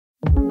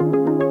I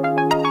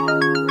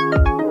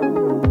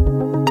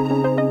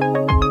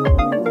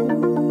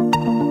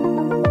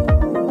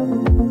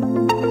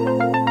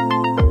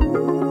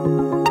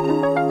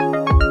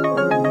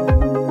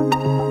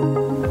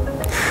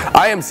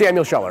am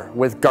Samuel Scheller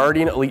with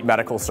Guardian Elite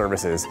Medical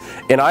Services,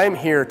 and I am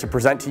here to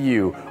present to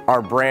you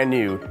our brand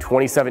new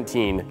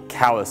 2017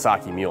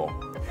 Kawasaki Mule.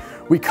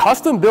 We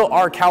custom built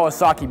our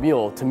Kawasaki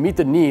Mule to meet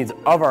the needs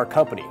of our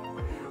company.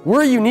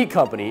 We're a unique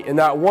company in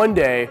that one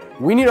day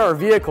we need our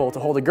vehicle to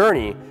hold a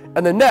gurney,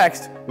 and the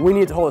next we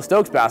need to hold a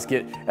stokes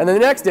basket, and the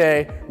next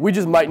day we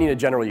just might need a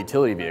general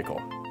utility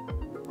vehicle.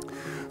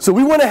 So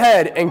we went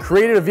ahead and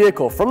created a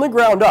vehicle from the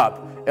ground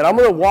up, and I'm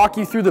going to walk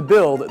you through the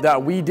build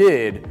that we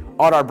did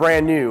on our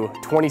brand new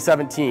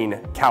 2017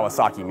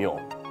 Kawasaki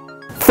Mule.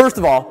 First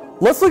of all,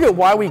 let's look at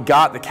why we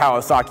got the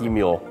Kawasaki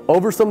Mule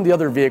over some of the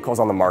other vehicles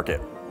on the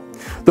market.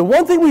 The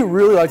one thing we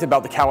really liked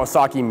about the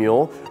Kawasaki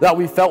Mule that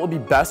we felt would be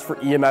best for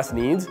EMS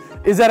needs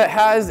is that it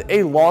has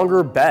a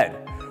longer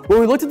bed.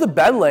 When we looked at the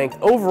bed length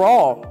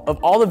overall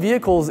of all the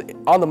vehicles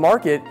on the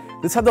market,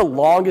 this had the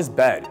longest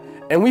bed.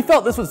 And we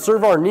felt this would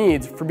serve our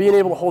needs for being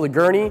able to hold a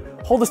gurney,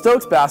 hold a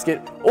stokes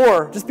basket,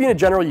 or just being a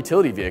general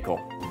utility vehicle.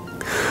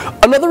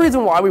 Another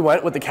reason why we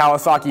went with the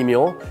Kawasaki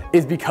Mule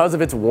is because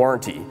of its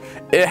warranty.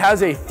 It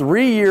has a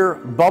 3-year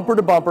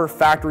bumper-to-bumper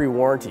factory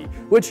warranty,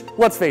 which,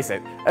 let's face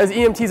it, as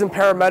EMTs and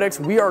paramedics,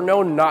 we are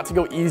known not to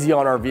go easy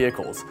on our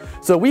vehicles.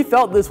 So we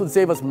felt this would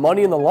save us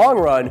money in the long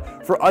run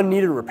for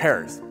unneeded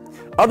repairs.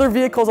 Other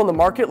vehicles on the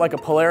market, like a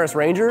Polaris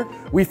Ranger,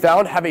 we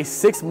found have a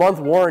 6-month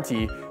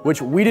warranty,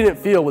 which we didn't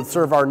feel would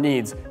serve our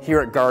needs here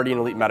at Guardian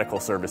Elite Medical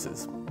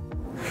Services.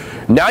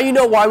 Now you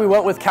know why we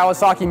went with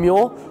Kawasaki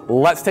Mule.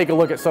 Let's take a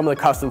look at some of the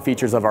custom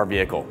features of our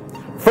vehicle.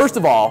 First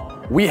of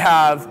all, we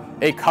have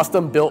a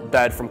custom built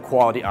bed from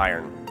Quality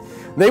Iron.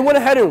 They went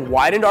ahead and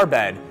widened our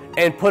bed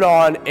and put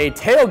on a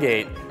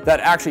tailgate that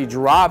actually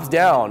drops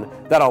down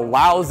that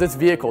allows this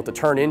vehicle to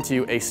turn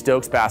into a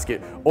stokes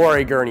basket or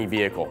a gurney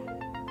vehicle.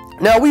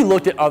 Now, we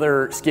looked at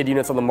other skid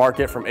units on the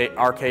market from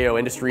RKO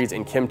Industries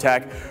and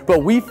Kimtech,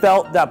 but we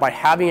felt that by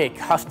having a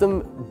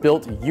custom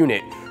built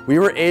unit, we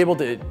were able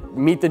to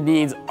meet the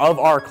needs of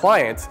our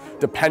clients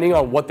depending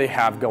on what they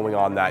have going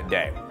on that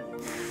day.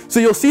 So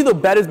you'll see the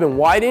bed has been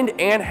widened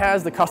and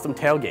has the custom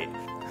tailgate.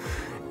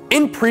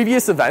 In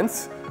previous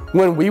events,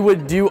 when we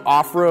would do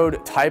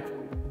off-road type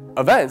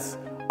events,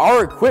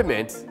 our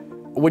equipment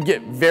would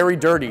get very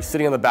dirty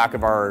sitting on the back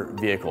of our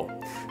vehicle.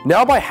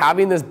 Now, by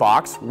having this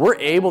box, we're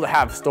able to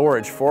have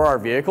storage for our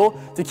vehicle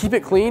to keep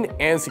it clean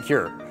and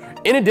secure.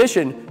 In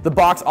addition, the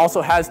box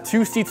also has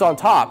 2 seats on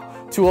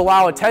top to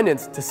allow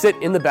attendants to sit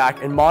in the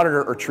back and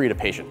monitor or treat a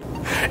patient.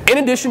 In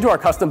addition to our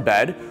custom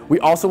bed, we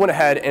also went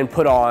ahead and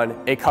put on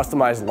a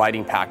customized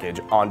lighting package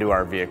onto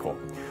our vehicle.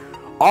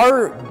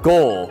 Our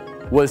goal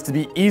was to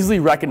be easily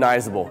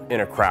recognizable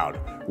in a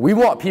crowd. We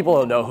want people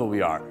to know who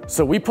we are,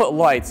 so we put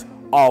lights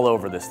all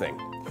over this thing.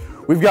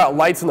 We've got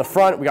lights in the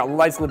front, we got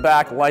lights in the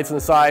back, lights on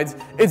the sides.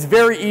 It's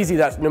very easy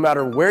that no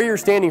matter where you're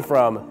standing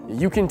from,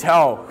 you can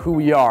tell who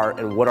we are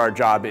and what our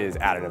job is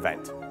at an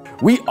event.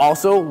 We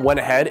also went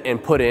ahead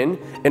and put in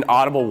an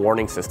audible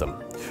warning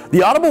system.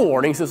 The audible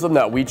warning system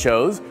that we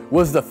chose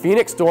was the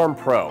Phoenix Storm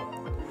Pro.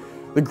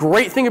 The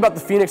great thing about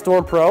the Phoenix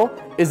Storm Pro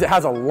is it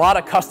has a lot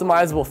of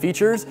customizable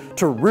features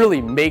to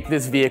really make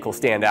this vehicle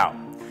stand out.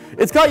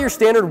 It's got your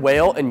standard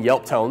wail and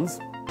yelp tones.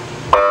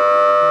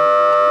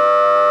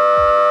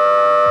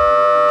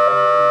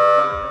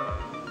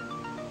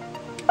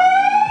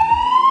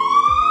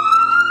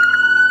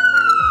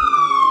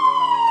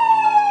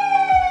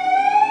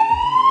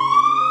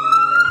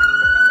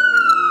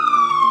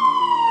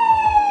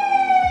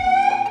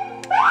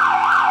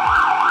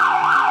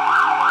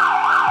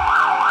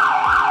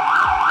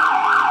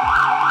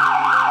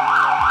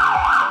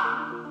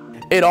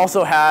 It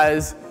also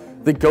has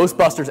the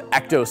Ghostbusters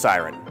Ecto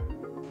Siren.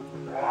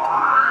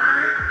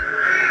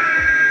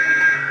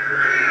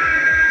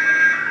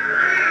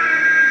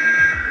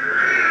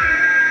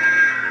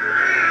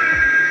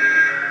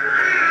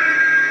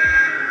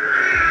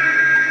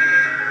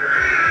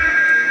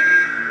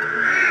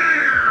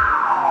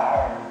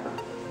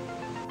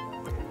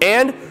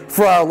 And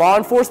for our law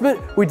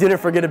enforcement, we didn't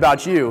forget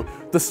about you.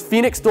 The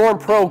Phoenix Storm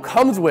Pro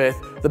comes with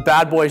the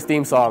Bad Boys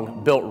theme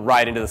song built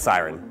right into the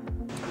siren.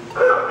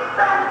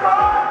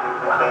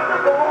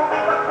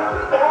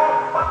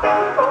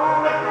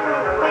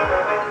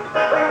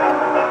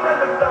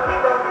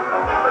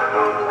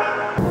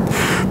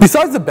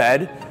 Besides the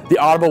bed, the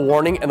audible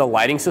warning, and the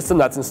lighting system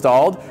that's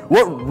installed,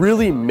 what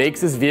really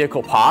makes this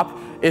vehicle pop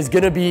is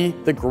going to be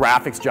the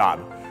graphics job.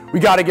 We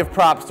got to give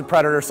props to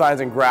Predator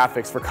Signs and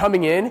Graphics for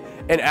coming in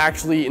and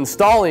actually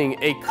installing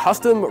a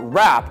custom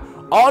wrap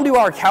onto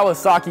our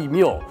Kawasaki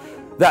Mule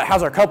that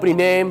has our company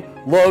name,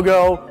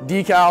 logo,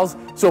 decals,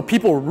 so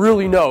people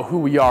really know who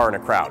we are in a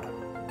crowd.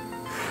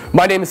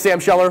 My name is Sam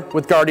Scheller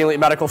with Guardian Elite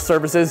Medical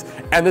Services,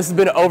 and this has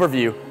been an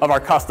overview of our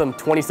custom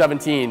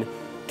 2017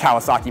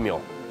 Kawasaki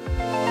Mule.